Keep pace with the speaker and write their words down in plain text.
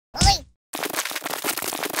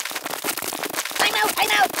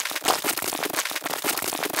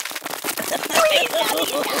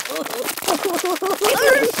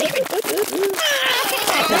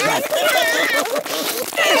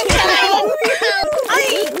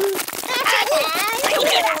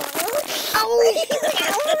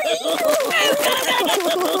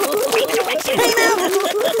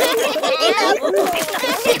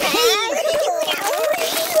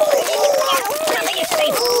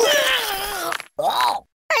Oh,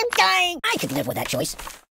 I'm dying. I could live with that choice.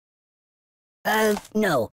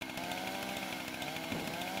 No.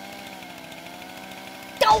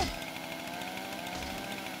 Don't!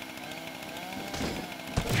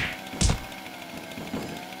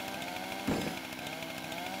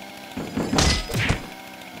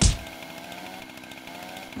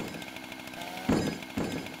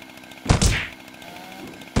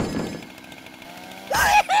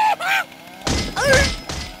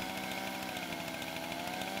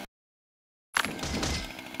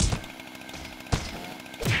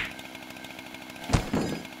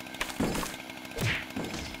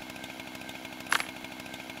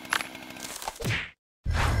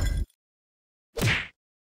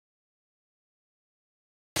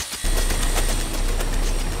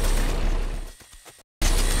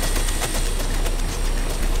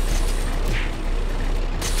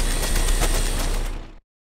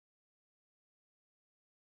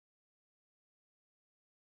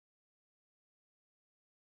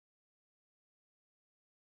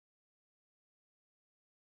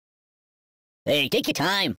 Hey, take your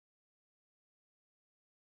time.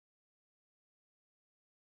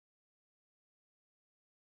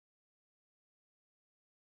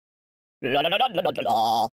 La la la la la la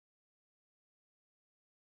la.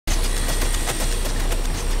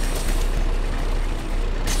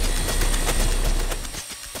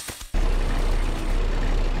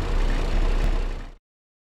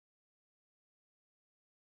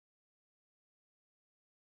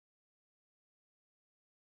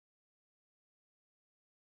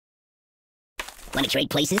 Want to trade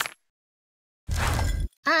places?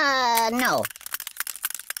 No.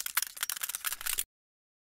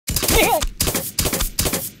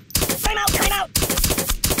 Time out! Time out!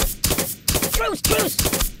 Truce! Truce!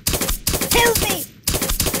 Help me!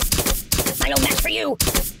 I'm no match for you!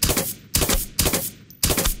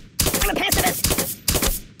 I'm a pacifist!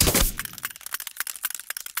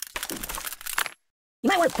 You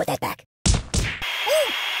might want to put that back.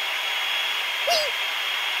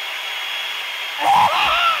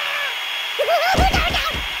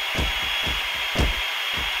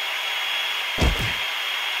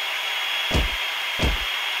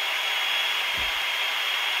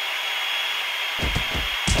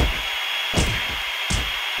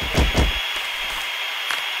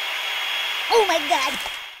 Oh my god!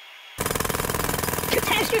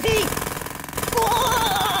 Catastrophe!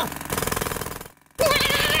 Oh!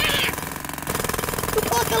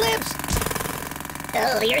 Apocalypse!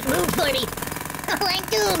 Oh, the earth moved for me! Oh, I'm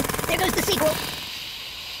doomed! There goes the sequel!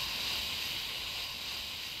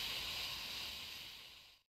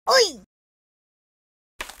 Oi!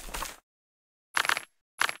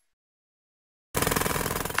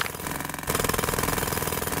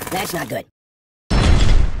 That's not good.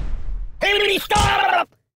 Hey, stop!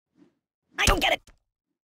 I don't get it!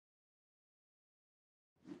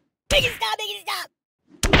 Make it stop! Make it stop!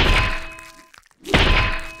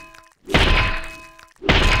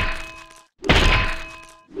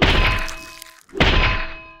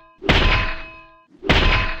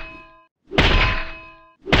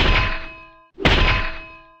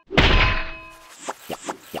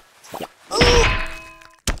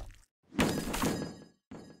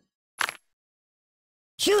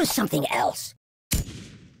 Choose something else.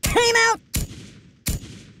 Time out!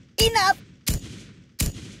 Enough!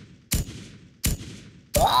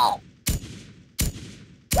 Oh!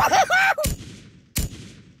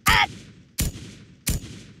 Ah!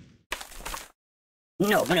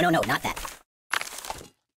 No, not that.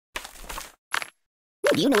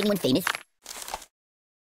 Do you know anyone famous?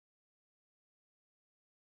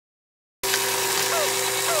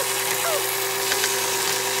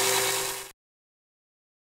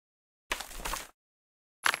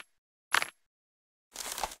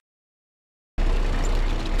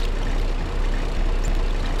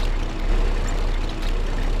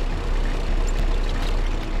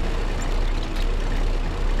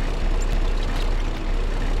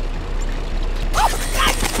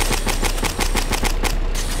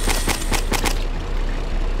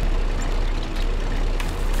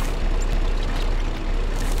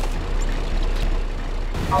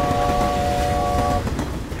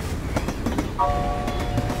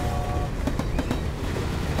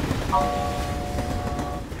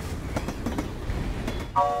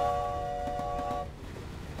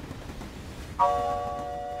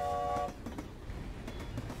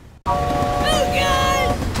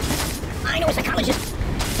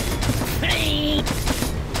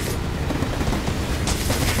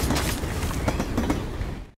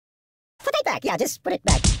 Yeah, just put it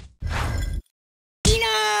back.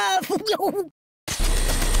 Enough! Ooh,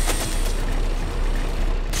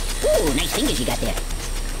 nice fingers you got there.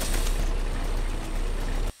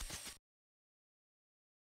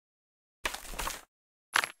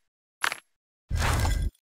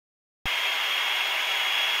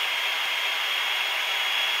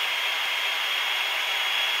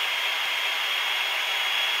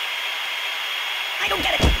 I don't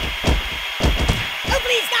get it. Oh,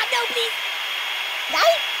 please, stop. No, please.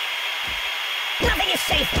 Guy? Nothing is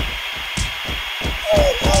safe.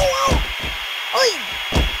 Oh, oh, oh. Oi.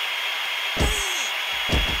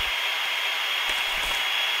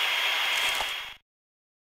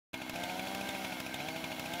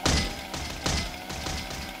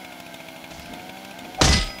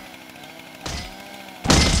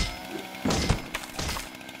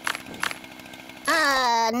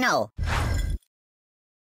 No.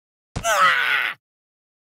 Ah!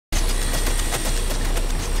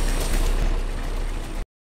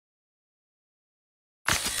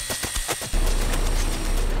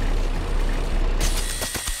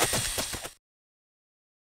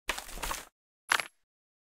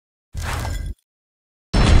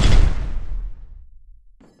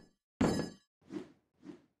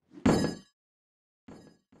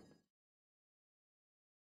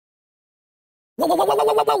 Whoa, whoa, whoa, whoa,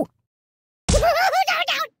 whoa, whoa, whoa!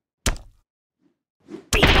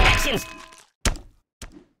 Read the directions!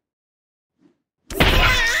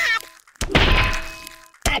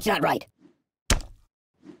 That's not right.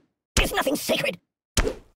 There's nothing sacred.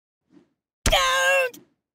 Don't!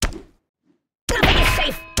 Nothing is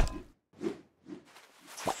safe.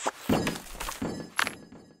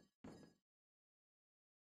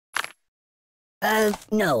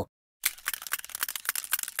 No.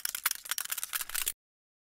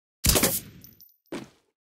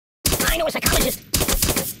 I know a psychologist.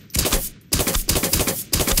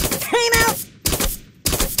 Time out!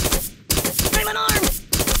 I'm unarmed!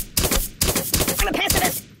 I'm a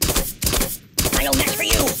pacifist! I know match for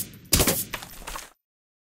you!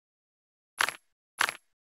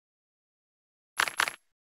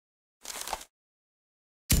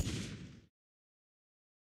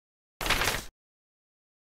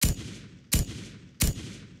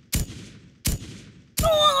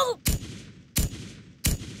 Oh!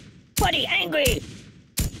 Buddy, angry!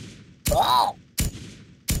 Oh!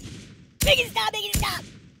 Make it stop! Make it stop!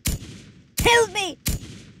 Help me!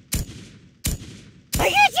 I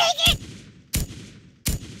can't take it!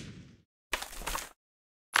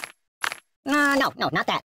 No, not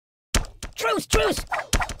that. Truce, truce!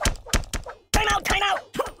 Time out, time out!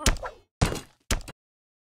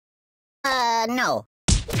 No.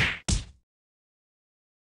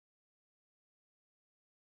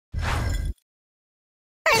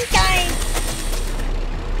 I'm dying!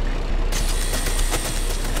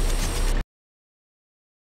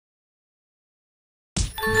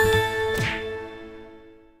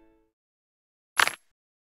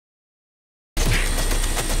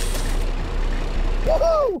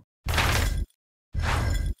 Woohoo!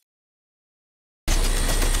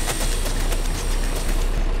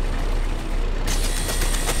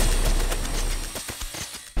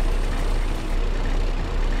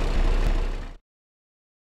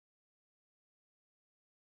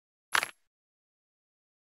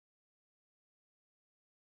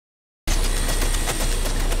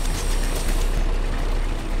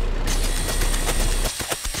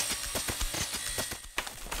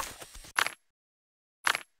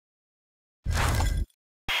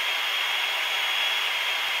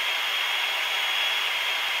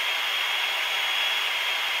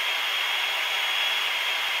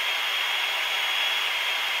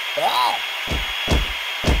 Oh!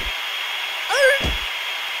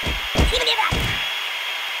 Give me that!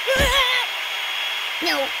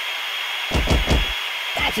 No.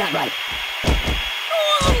 That's not right.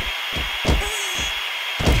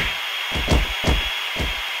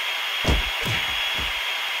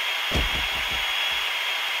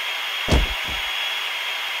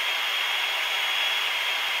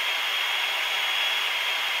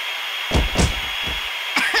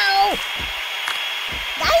 Ow!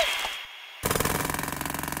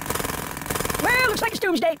 Well, looks like it's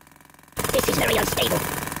doomsday. This is very unstable.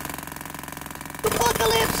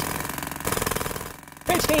 Apocalypse!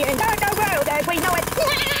 Risky and dark world as we know it.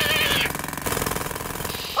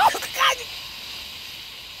 Oh, God!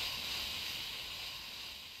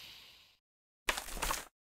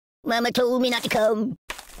 Mama told me not to come.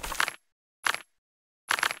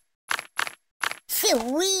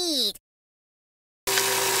 Sweet!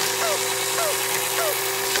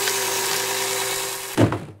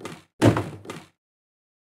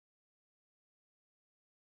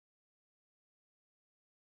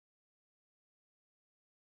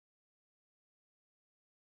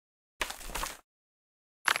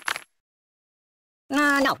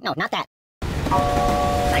 No, not that.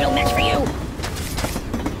 I don't match for you.